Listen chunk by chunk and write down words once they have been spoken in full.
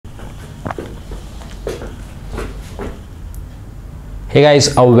Hey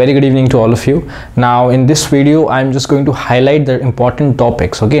guys, a very good evening to all of you. Now in this video I'm just going to highlight the important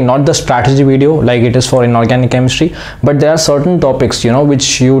topics, okay, not the strategy video like it is for inorganic chemistry, but there are certain topics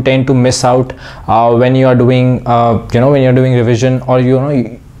which you tend to miss out when you are doing when you're doing revision, or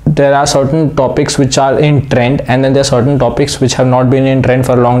there are certain topics which are in trend, and then there are certain topics which have not been in trend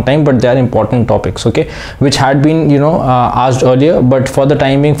for a long time, but they are important topics, okay, which had been asked earlier, but for the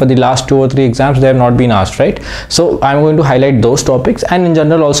time being, for the last 2 or 3 exams, they have not been asked, right? So I'm going to highlight those topics, and in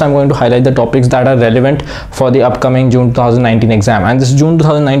general also I'm going to highlight the topics that are relevant for the upcoming June 2019 exam. And this June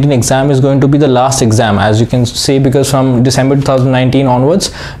 2019 exam is going to be the last exam, as you can see, because from December 2019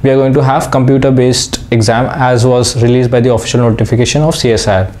 onwards we are going to have computer based exam, as was released by the official notification of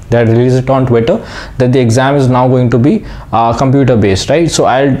CSIR. They had released it on Twitter that the exam is now going to be computer based, right? So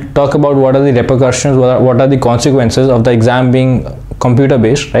I'll talk about what are the repercussions, what are the consequences of the exam being computer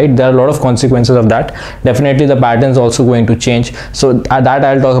based, right? There are a lot of consequences of that. Definitely the pattern is also going to change, so that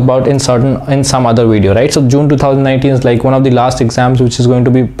I'll talk about in some other video, right? So June 2019 is like one of the last exams which is going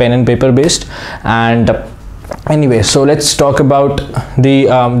to be pen and paper based. And anyway, so let's talk about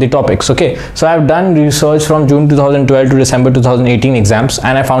the topics. Okay, so I've done research from June 2012 to December 2018 exams,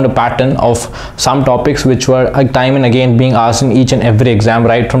 and I found a pattern of some topics which were time and again being asked in each and every exam,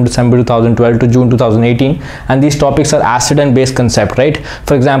 right, from December 2012 to June 2018. And these topics are acid and base concept, right?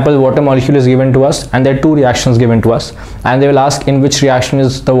 For example, water molecule is given to us, and there are 2 reactions given to us, and they will ask in which reaction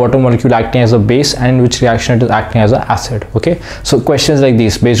is the water molecule acting as a base and in which reaction it is acting as an acid. Okay, so questions like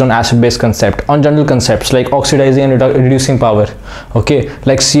these based on acid base concept, on general concepts like oxidizing and reducing power, okay,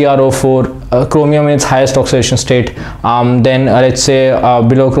 like CrO4, chromium in its highest oxidation state, then let's say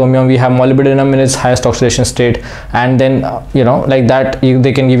below chromium we have molybdenum in its highest oxidation state, and then like that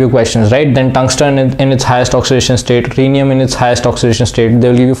they can give you questions, right? Then tungsten in its highest oxidation state, rhenium in its highest oxidation state. They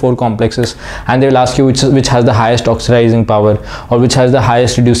will give you 4 complexes, and they will ask you which has the highest oxidizing power or which has the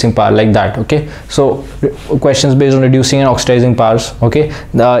highest reducing power, like that. Okay, so questions based on reducing and oxidizing powers. Okay,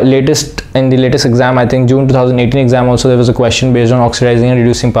 in the latest exam, I think June 2018 exam also, there was a question based on oxidizing and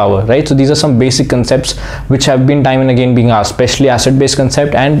reducing power, right? So these are some basic concepts which have been time and again being asked, especially acid base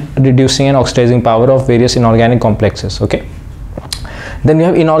concept and reducing and oxidizing power of various inorganic complexes. Okay, then we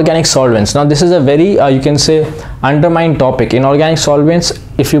have inorganic solvents. Now this is a very you can say undermined topic. Inorganic solvents,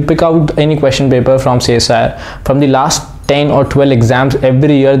 if you pick out any question paper from CSIR from the last 10 or 12 exams,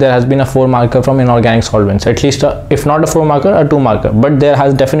 every year there has been a 4 marker from inorganic solvents, at least if not a 4 marker, a 2 marker, but there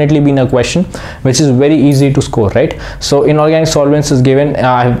has definitely been a question which is very easy to score, right? So inorganic solvents is given.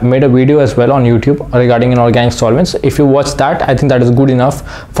 I have made a video as well on YouTube regarding inorganic solvents. If you watch that, I think that is good enough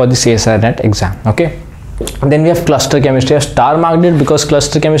for the CSIR net exam. Okay, then we have cluster chemistry. I have star marked it because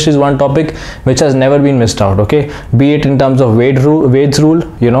cluster chemistry is one topic which has never been missed out, okay, be it in terms of Wade's rule,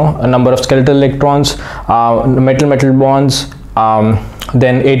 a number of skeletal electrons, metal bonds,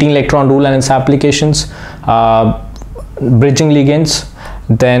 then 18 electron rule and its applications, bridging ligands.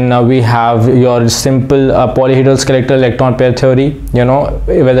 Then we have your simple polyhedral skeletal electron pair theory,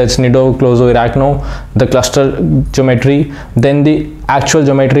 whether it's nido, clozo, arachno, the cluster geometry, then the actual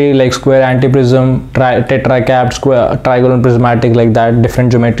geometry like square, antiprism, tetracapped, square, trigonal, prismatic, like that.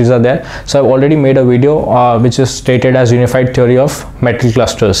 Different geometries are there. So I've already made a video which is stated as unified theory of metal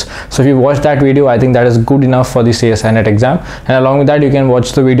clusters. So if you watch that video, I think that is good enough for the CSIR net exam. And along with that, you can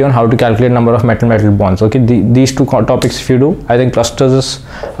watch the video on how to calculate number of metal bonds. Okay, these 2 topics, if you do, I think clusters is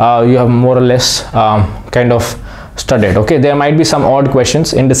you have more or less kind of studied. Okay, there might be some odd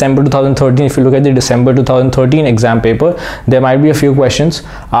questions in December 2013. If you look at the December 2013 exam paper, there might be a few questions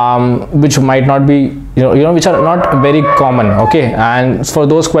which might not be which are not very common. Okay, and for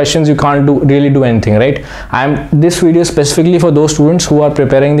those questions you can't really do anything, right? This video is specifically for those students who are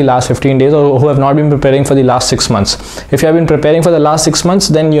preparing the last 15 days or who have not been preparing for the last 6 months. If you have been preparing for the last 6 months,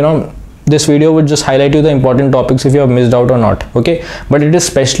 then this video would just highlight you the important topics if you have missed out or not. Okay, but it is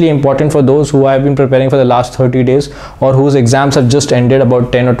especially important for those who have been preparing for the last 30 days or whose exams have just ended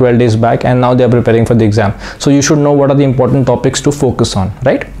about 10 or 12 days back, and now they are preparing for the exam. So you should know what are the important topics to focus on,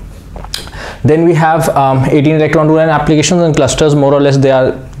 right? Then we have 18 electron rule and applications, and clusters, more or less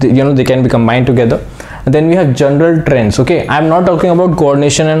they can be combined together. Then we have general trends. Okay, I'm not talking about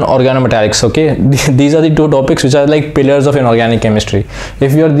coordination and organometallics. Okay, these are the 2 topics which are like pillars of inorganic chemistry.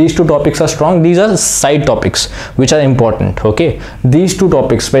 If these 2 topics are strong, these are side topics which are important. Okay, these 2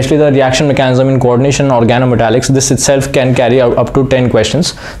 topics, especially the reaction mechanism in coordination and organometallics, this itself can carry out up to 10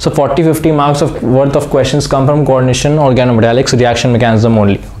 questions. So 40-50 marks worth of questions come from coordination, organometallics, reaction mechanism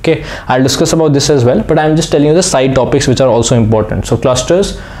only. Okay, I'll discuss about this as well, but I'm just telling you the side topics which are also important. So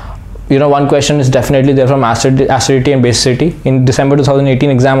clusters, one question is definitely there from acidity and basicity. In December 2018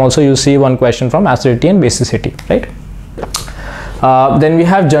 exam also you see one question from acidity and basicity, right? Then we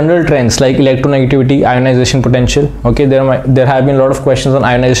have general trends like electronegativity, ionization potential. Okay, there have been a lot of questions on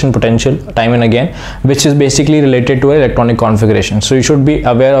ionization potential time and again, which is basically related to electronic configuration. So you should be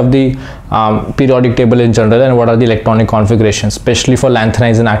aware of the periodic table in general and what are the electronic configurations, especially for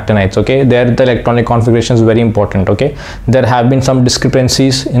lanthanides and actinides. Okay, there the electronic configuration is very important. Okay, there have been some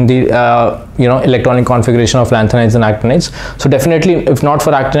discrepancies in the electronic configuration of lanthanides and actinides. So definitely, if not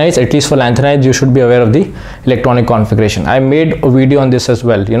for actinides, at least for lanthanides, you should be aware of the electronic configuration. I made a video on this as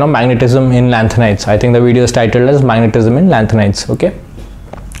well, magnetism in lanthanides. I think the video is titled as magnetism in lanthanides. Okay,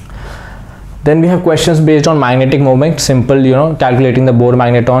 then we have questions based on magnetic moment. Simple, calculating the Bohr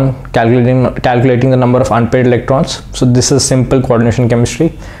magneton, calculating the number of unpaired electrons. So this is simple coordination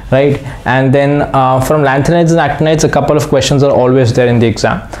chemistry, right? And then from lanthanides and actinides, a couple of questions are always there in the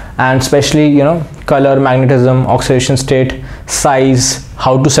exam, and especially color, magnetism, oxidation state, size,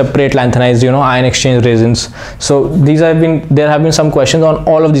 how to separate lanthanides, ion exchange resins. So there have been some questions on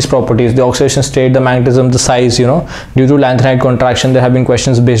all of these properties: the oxidation state, the magnetism, the size. Due to lanthanide contraction, there have been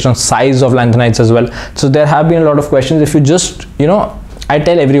questions based on size of lanthanides as well. So there have been a lot of questions. If you just I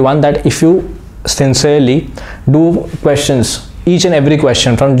tell everyone that if you sincerely do questions, each and every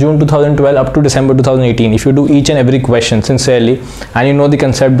question from June 2012 up to December 2018, if you do each and every question sincerely and you know the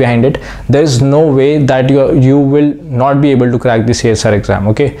concept behind it, there is no way that you will not be able to crack the CSR exam.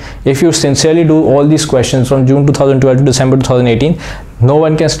 Okay, if you sincerely do all these questions from June 2012 to December 2018, no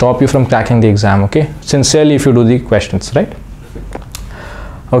one can stop you from cracking the exam. Okay, sincerely, if you do the questions, right?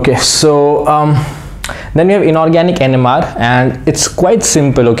 Okay, so then we have inorganic NMR, and it's quite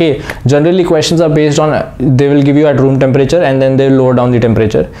simple. Okay, generally questions are based on, they will give you at room temperature and then they will lower down the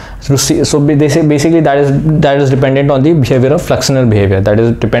temperature. So they say basically that is dependent on the behavior of fluxional behavior. That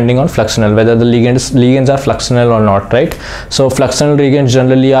is depending on fluxional, whether the ligands are fluxional or not, right? So fluxional ligands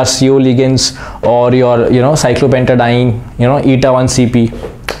generally are CO ligands or your cyclopentadiene, eta 1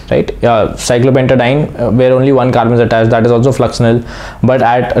 CP. Right, cyclopentadiene where only one carbon is attached, that is also fluxional, but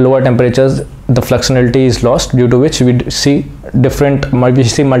at lower temperatures the fluxionality is lost, due to which we see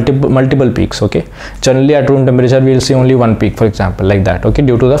multiple peaks. Okay, generally at room temperature we will see only one peak, for example, like that. Okay,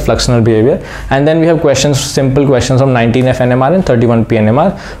 due to the fluxional behavior. And then we have simple questions from 19F NMR and 31P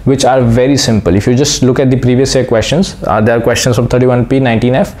NMR, which are very simple. If you just look at the previous year questions, there are questions from 31P,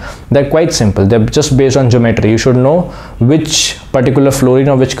 19F. They're quite simple. They're just based on geometry. You should know which particular fluorine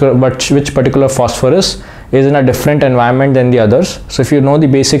or which particular phosphorus is in a different environment than the others. So if you know the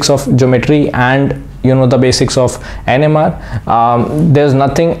basics of geometry and the basics of NMR, there's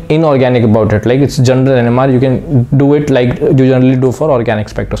nothing inorganic about it. Like, it's general NMR. You can do it like you generally do for organic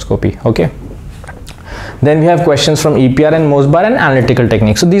spectroscopy. Okay, then we have questions from EPR and Mosbar and analytical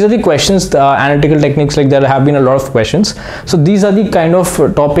techniques. So these are the questions, the analytical techniques, like there have been a lot of questions. So these are the kind of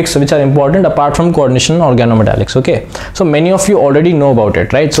topics which are important apart from coordination and organometallics. Okay, so many of you already know about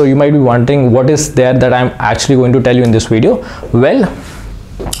it, right? So you might be wondering what is there that I'm actually going to tell you in this video. Well,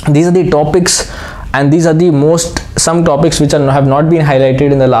 these are the topics, and these are the some topics which have not been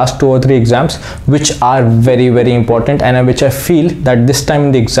highlighted in the last 2 or 3 exams, which are very, very important, and which I feel that this time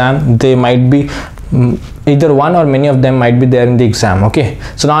in the exam they might be either one or many of them might be there in the exam. Okay,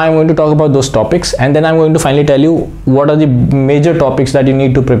 so now I'm going to talk about those topics, and then I'm going to finally tell you what are the major topics that you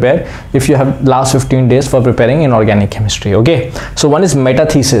need to prepare if you have last 15 days for preparing inorganic chemistry. Okay, so one is meta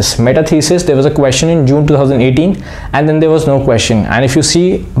thesis. There was a question in June 2018 and then there was no question, and if you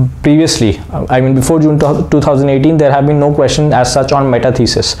see previously, I mean before June 2018, there have been no question as such on meta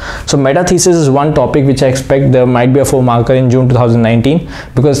thesis. So meta thesis is one topic which I expect there might be a 4 marker in June 2019,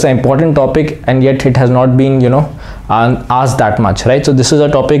 because it's an important topic and yet it has not been asked that much, right? So this is a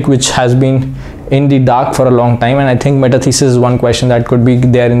topic which has been in the dark for a long time, and I think meta thesis is one question that could be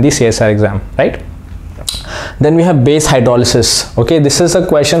there in the CSR exam, right? Then we have base hydrolysis. Okay, this is a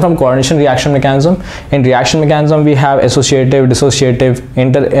question from coordination reaction mechanism. In reaction mechanism we have associative, dissociative,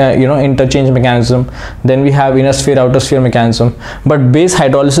 interchange mechanism. Then we have inner sphere, outer sphere mechanism. But base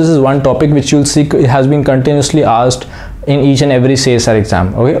hydrolysis is one topic which you'll see has been continuously asked in each and every CSR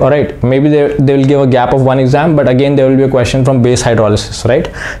exam. Okay, all right, maybe they will give a gap of 1 exam, but again there will be a question from base hydrolysis, right?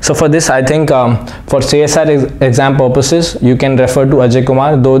 So for this, I think for CSR exam purposes, you can refer to Ajay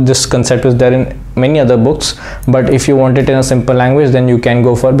Kumar, though this concept is there in many other books, but if you want it in a simple language, then you can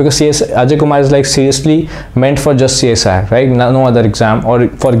go for, because Ajay Kumar is like seriously meant for just CSR, right? No other exam, or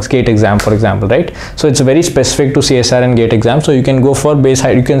for GATE exam, for example, right? So it's very specific to CSR and GATE exam. So you can go for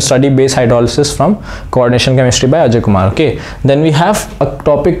you can study base hydrolysis from coordination chemistry by Ajay Kumar. Okay, then we have a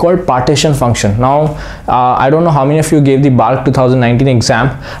topic called partition function. Now I don't know how many of you gave the BARC 2019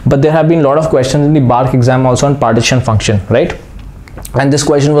 exam, but there have been a lot of questions in the BARC exam also on partition function, right? and this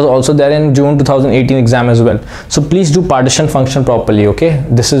question was also there in June 2018 exam as well. So please do partition function properly. Okay,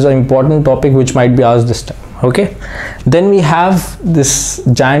 this is an important topic which might be asked this time. Okay, then we have this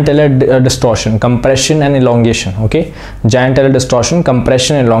giant-tailor distortion, compression and elongation. Okay, giant-tailor distortion,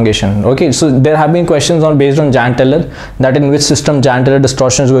 compression, elongation. Okay, so there have been questions on based on giant-tailor, that in which system giant-tailor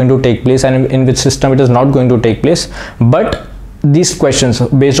distortion is going to take place and in which system it is not going to take place. But these questions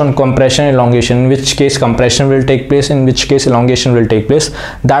based on compression, elongation, in which case compression will take place, in which case elongation will take place,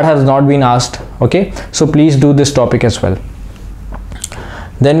 that has not been asked. Okay, so please do this topic as well.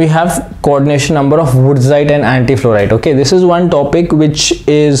 Then we have coordination number of woodsite and anti-fluoride. Okay, this is one topic which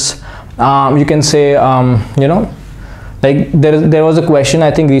is you can say you know, like there was a question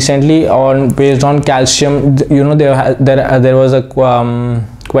I think recently on based on calcium. You know, there was a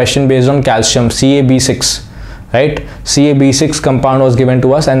question based on calcium, CaB6, right? CaB6 compound was given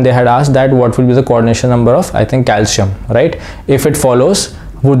to us and they had asked that what will be the coordination number of, I think, calcium, right, if it follows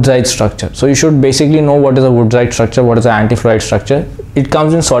woodsite structure. So you should basically know what is a woodsite structure, what is the anti-fluoride structure. It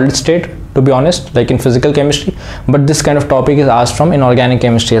comes in solid state, to be honest, like in physical chemistry, but this kind of topic is asked from inorganic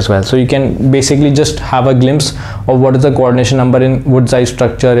chemistry as well. So you can basically just have a glimpse of what is the coordination number in woodsite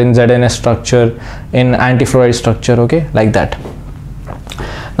structure, in ZNS structure, in anti-fluoride structure. Okay, like that.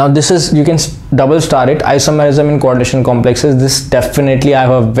 Now this is, you can double star it, isomerism in coordination complexes. This definitely I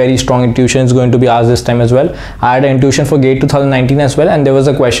have a very strong intuition is going to be asked this time as well. I had an intuition for GATE 2019 as well, and there was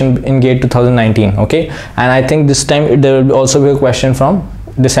a question in GATE 2019. Okay, and I think this time there will also be a question from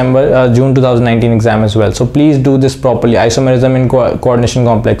June 2019 exam as well. So please do this properly. Isomerism in coordination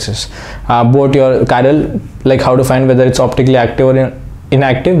complexes, both your chiral, like how to find whether it's optically active or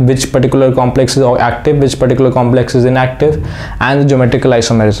inactive, which particular complex is active, which particular complex is inactive, and the geometrical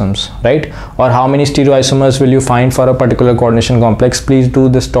isomerisms, right? Or how many stereoisomers will you find for a particular coordination complex. Please do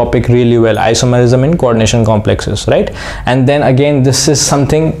this topic really well, isomerism in coordination complexes, right? And then again, this is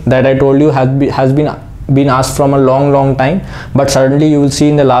something that I told you has been asked from a long time, but suddenly you will see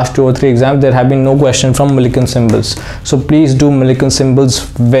in the last 2 or 3 exams there have been no question from Millikan symbols. So please do Millikan symbols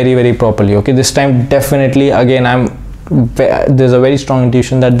very properly. Okay, this time definitely, again, there's a very strong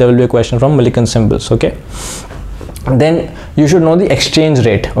intuition that there will be a question from Millikan symbols. Okay, then you should know the exchange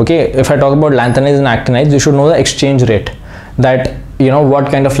rate. Okay, if I talk about lanthanides and actinides, you should know the exchange rate, that you know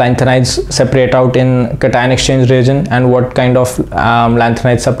what kind of lanthanides separate out in cation exchange region and what kind of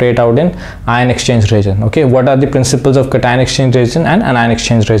lanthanides separate out in ion exchange region. Okay, what are the principles of cation exchange region and anion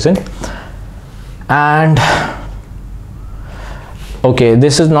exchange region. And okay,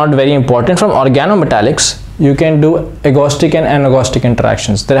 this is not very important. From organometallics you can do agnostic and anagnostic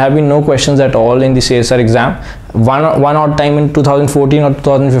interactions. There have been no questions at all in the CSR exam. One odd time in 2014 or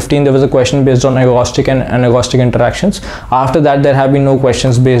 2015 there was a question based on agnostic and anagnostic interactions. After that there have been no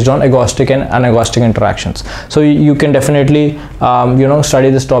questions based on agnostic and anagnostic interactions. So you can definitely you know,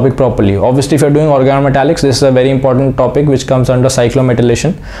 study this topic properly. Obviously if you're doing organometallics, this is a very important topic which comes under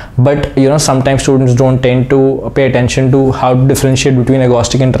cyclometallation, but you know, sometimes students don't tend to pay attention to how to differentiate between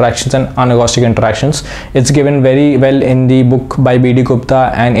agnostic interactions and anagnostic interactions. It's given very well in the book by B.D.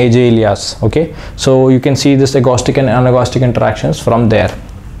 Gupta and A.J. Elias. Okay, so you can see this agnostic and anagnostic interactions from there.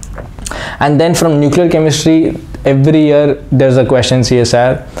 And then from nuclear chemistry, every year there's a question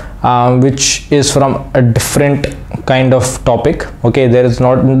CSR which is from a different kind of topic. Okay, there's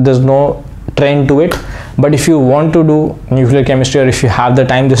no trend to it, but if you want to do nuclear chemistry or if you have the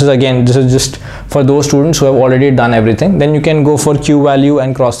time, this is just for those students who have already done everything, then you can go for Q value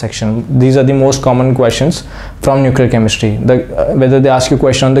and cross section. These are the most common questions from nuclear chemistry. Whether they ask you a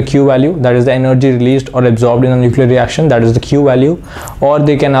question on the Q value, that is the energy released or absorbed in a nuclear reaction, that is the Q value, or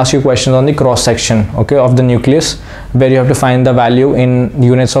they can ask you questions on the cross section, okay, of the nucleus, where you have to find the value in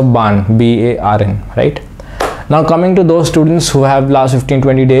units of Barn, BARN, right? Now coming to those students who have last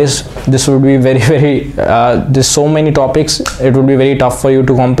 15-20 days, this would be very there's so many topics, it would be very tough for you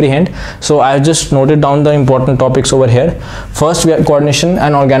to comprehend. So I have just noted down the important topics over here. First we have coordination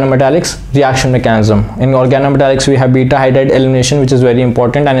and organometallics, reaction mechanism. In organometallics we have beta hydride elimination, which is very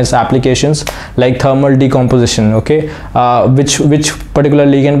important, and its applications like thermal decomposition. Okay, which particular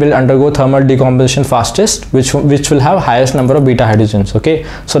ligand will undergo thermal decomposition fastest, which will have highest number of beta hydrogens. Okay,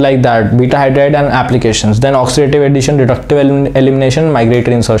 so like that, beta hydride and applications. Then oxidative addition, reductive elimination,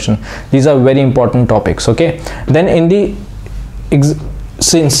 migratory insertion. These are very important topics. Okay, then in the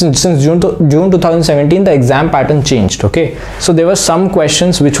since June 2017 the exam pattern changed. Okay, so there were some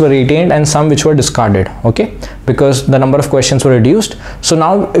questions which were retained and some which were discarded, okay, because the number of questions were reduced. So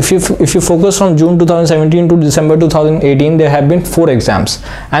now if you focus from June 2017 to December 2018, there have been 4 exams,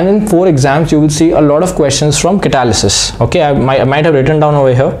 and in 4 exams you will see a lot of questions from catalysis. Okay, I might have written down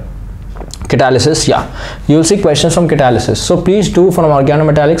over here Catalysis, yeah, you'll see questions from catalysis. So please do from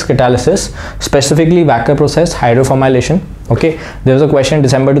organometallics, catalysis, specifically Wacker process, hydroformylation. Okay, there was a question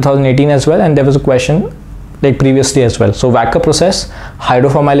December 2018 as well, and there was a question like previously as well. So Wacker process,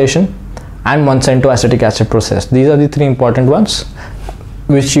 hydroformylation, and Monsanto acetic acid process. These are the three important ones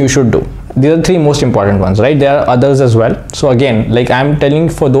which you should do. These are the three most important ones, right? There are others as well. So again, like I'm telling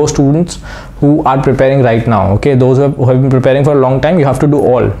for those students who are preparing right now, okay, those who have been preparing for a long time, you have to do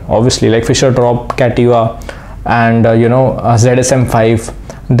all, obviously, like Fischer-Tropsch, Cativa, and ZSM5,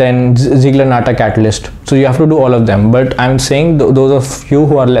 then Ziegler-Natta catalyst. So you have to do all of them, but I'm saying those of you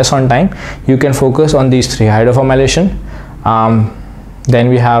who are less on time, you can focus on these three: hydroformylation, then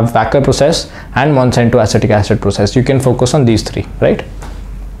we have Wacker process, and Monsanto acetic acid process. You can focus on these three, right?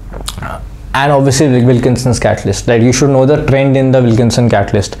 And obviously Wilkinson's catalyst, like you should know the trend in the Wilkinson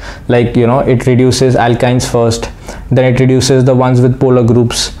catalyst, like it reduces alkynes first, then it reduces the ones with polar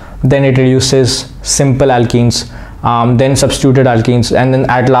groups, then it reduces simple alkenes, then substituted alkenes, and then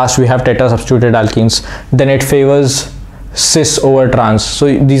at last we have tetra substituted alkenes. Then it favors cis over trans. So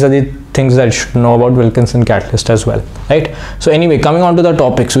these are the things that you should know about Wilkinson catalyst as well, right? So anyway, coming on to the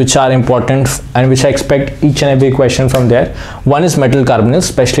topics which are important and which I expect each and every question from there. One is metal carbonyls,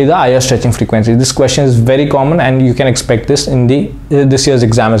 especially the IR stretching frequency. This question is very common and you can expect this in the this year's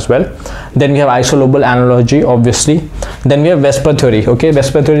exam as well. Then we have isolobal analogy, obviously. Then we have Vesper theory. Okay,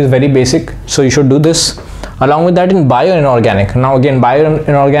 Vesper theory is very basic, so you should do this. Along with that, in bio-inorganic. Now again,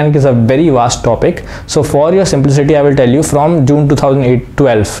 bio-inorganic is a very vast topic. So for your simplicity, I will tell you from June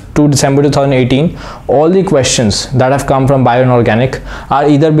 2012 to December 2018, all the questions that have come from bio-inorganic are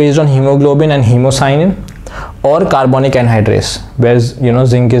either based on hemoglobin and hemocyanin or carbonic anhydrase, whereas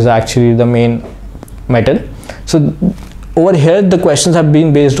zinc is actually the main metal. So over here, the questions have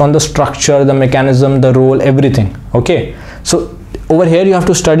been based on the structure, the mechanism, the role, everything. Okay, so over here you have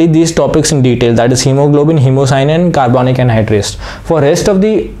to study these topics in detail, that is hemoglobin, hemocyanin, and carbonic anhydrase. For rest of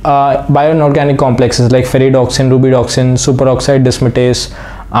the bio-inorganic complexes like ferridoxin, rubidoxin, superoxide dismutase,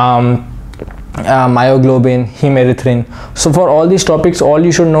 myoglobin, hemerythrin. So for all these topics, all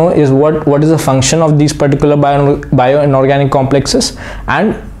you should know is what is the function of these particular bio-inorganic complexes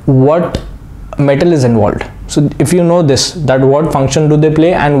and what metal is involved. So if you know this, that what function do they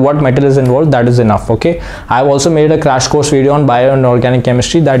play and what metal is involved, that is enough. Okay, I have also made a crash course video on bio and organic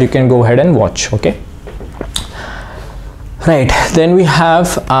chemistry that you can go ahead and watch. Okay, right, then we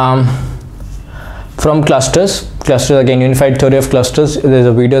have from clusters again, unified theory of clusters. There's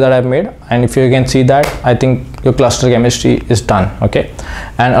a video that I've made, and if you can see that, I think your cluster chemistry is done. Okay,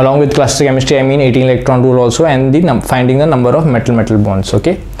 and along with cluster chemistry, I mean 18 electron rule also, and the finding the number of metal bonds.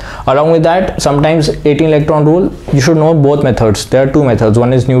 Okay, along with that, sometimes 18 electron rule, you should know both methods. There are two methods,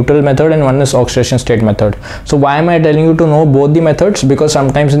 one is neutral method and one is oxidation state method. So why am I telling you to know both the methods? Because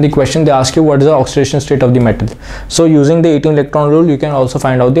sometimes in the question they ask you what is the oxidation state of the metal. So using the 18 electron rule, you can also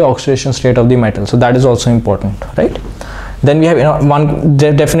find out the oxidation state of the metal. So that is also important, right? Then we have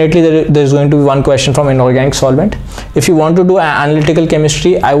there's going to be one question from inorganic solvent. If you want to do analytical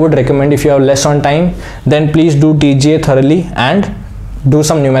chemistry, I would recommend, if you have less on time, then please do TGA thoroughly and do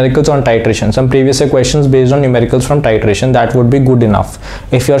some numericals on titration, some previous year questions based on numericals from titration. That would be good enough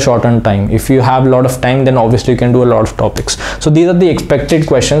if you are short on time. If you have a lot of time, then obviously you can do a lot of topics. So these are the expected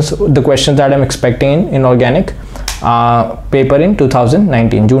questions, the questions that I'm expecting in inorganic paper in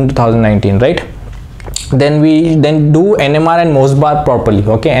 2019, June 2019, right? Then we do NMR and Mosbar properly.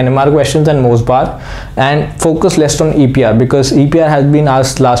 Okay, NMR questions and Mosbar, and focus less on EPR, because EPR has been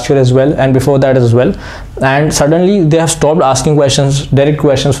asked last year as well and before that as well, and suddenly they have stopped asking questions, direct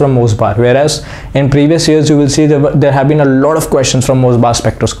questions from Mosbar, whereas in previous years you will see there have been a lot of questions from Mosbar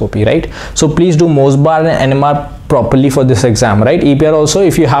spectroscopy, right? So please do Mosbar and NMR properly for this exam, right? EPR also,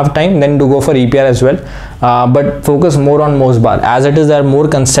 if you have time, then do go for EPR as well, but focus more on Mosbar, as it is there are more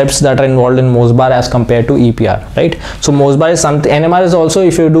concepts that are involved in Mosbar as compared to EPR, right? So Mosbar is something, NMR is also,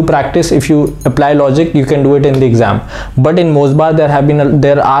 if you do practice, if you apply logic, you can do it in the exam, but in Mosbar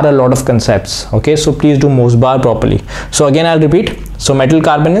there are a lot of concepts. Okay, so please do Mosbar properly. So again, I'll repeat. So metal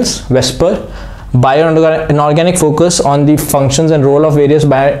carbonyls, Vesper. Bio-inorganic focus on the functions and role of various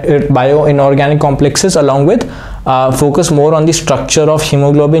bio-inorganic complexes, along with focus more on the structure of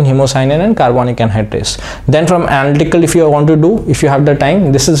hemoglobin, hemocyanin, and carbonic anhydrase. Then from analytical, if you want to do, if you have the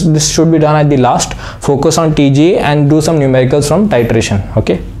time, this should be done at the last. Focus on TGA and do some numericals from titration.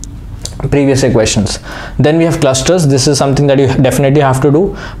 Okay, previous year questions. Then we have clusters. This is something that you definitely have to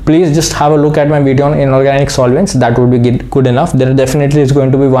do. Please just have a look at my video on inorganic solvents. That would be good enough. There definitely is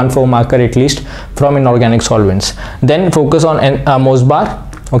going to be 1 4 marker at least from inorganic solvents. Then focus on Mosbar,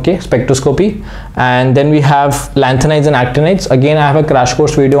 okay, spectroscopy. And then we have lanthanides and actinides. Again, I have a crash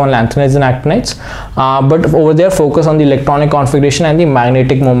course video on lanthanides and actinides, but over there focus on the electronic configuration and the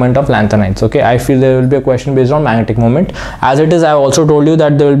magnetic moment of lanthanides. Okay, I feel there will be a question based on magnetic moment. As it is, I have also told you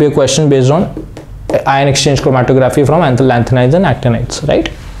that there will be a question based on ion exchange chromatography from lanthanides and actinides, right?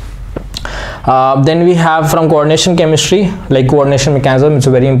 Then we have from coordination chemistry, like coordination mechanism. It's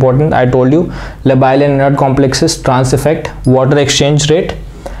very important. I told you labile and inert complexes, trans effect, water exchange rate,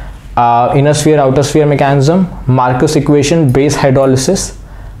 inner sphere outer sphere mechanism, Marcus equation, base hydrolysis,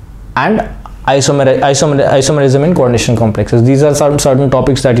 and isomerism in coordination complexes. These are some certain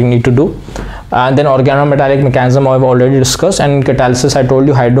topics that you need to do. And then organometallic mechanism I've already discussed, and in catalysis I told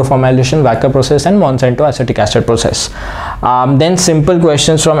you hydroformylation, Wacker process, and Monsanto acetic acid process. Then simple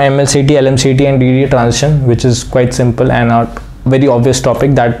questions from MLCT, LMCT, and DD transition, which is quite simple and a very obvious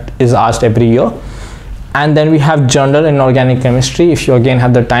topic that is asked every year. And then we have general inorganic chemistry. If you again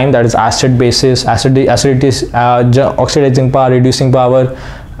have the time, that is acid, basis, acidity, oxidizing power, reducing power,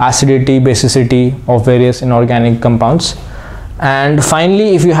 acidity, basicity of various inorganic compounds. And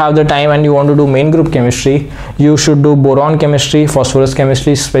finally, if you have the time and you want to do main group chemistry, you should do boron chemistry, phosphorus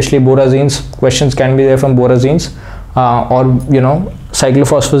chemistry, especially borazines. Questions can be there from borazines, or you know,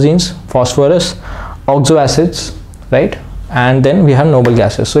 cyclophosphogenes, phosphorus, oxoacids, right? And then we have noble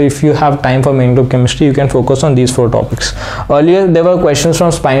gases. So if you have time for main group chemistry, you can focus on these 4 topics. Earlier there were questions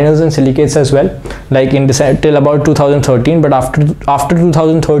from spinels and silicates as well, like in till about 2013, but after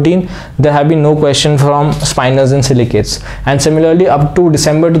 2013 there have been no question from spinels and silicates. And similarly up to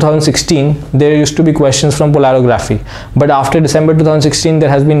December 2016 there used to be questions from polarography, but after December 2016 there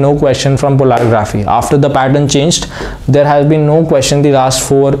has been no question from polarography. After the pattern changed, there has been no question the last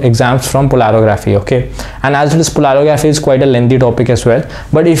 4 exams from polarography. Okay, and as it is, polarography is quite a lengthy topic as well,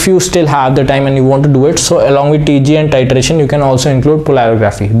 but if you still have the time and you want to do it, so along with TG and titration you can also include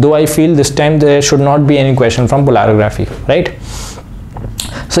polarography, though I feel this time there should not be any question from polarography, right?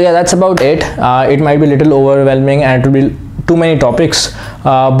 So yeah, that's about it. It might be a little overwhelming and it will be too many topics,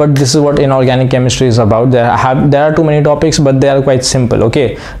 but this is what inorganic chemistry is about. There are too many topics, but they are quite simple.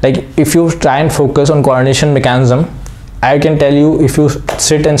 Okay, like if you try and focus on coordination mechanism, I can tell you, if you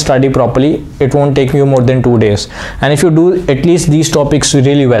sit and study properly, it won't take you more than 2 days. And if you do at least these topics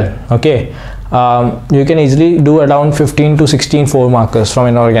really well, okay, you can easily do around 15 to 16 4 markers from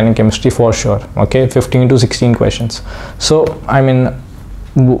inorganic chemistry for sure. Okay, 15 to 16 questions. So I mean,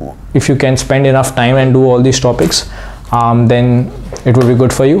 if you can spend enough time and do all these topics, then it would be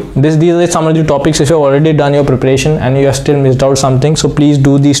good for you. These are some of the topics. If you have already done your preparation and you have still missed out something, so please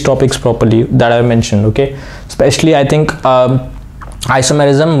do these topics properly that I mentioned. Okay, especially I think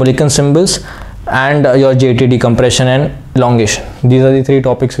isomerism, Mulliken symbols, and your JT decompression and elongation. These are the 3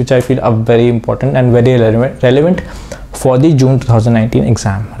 topics which I feel are very important and very relevant for the June 2019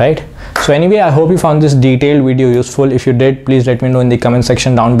 exam, right? So anyway, I hope you found this detailed video useful. If you did, please let me know in the comment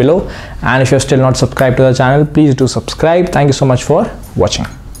section down below, and if you're still not subscribed to the channel, please do subscribe. Thank you so much for watching.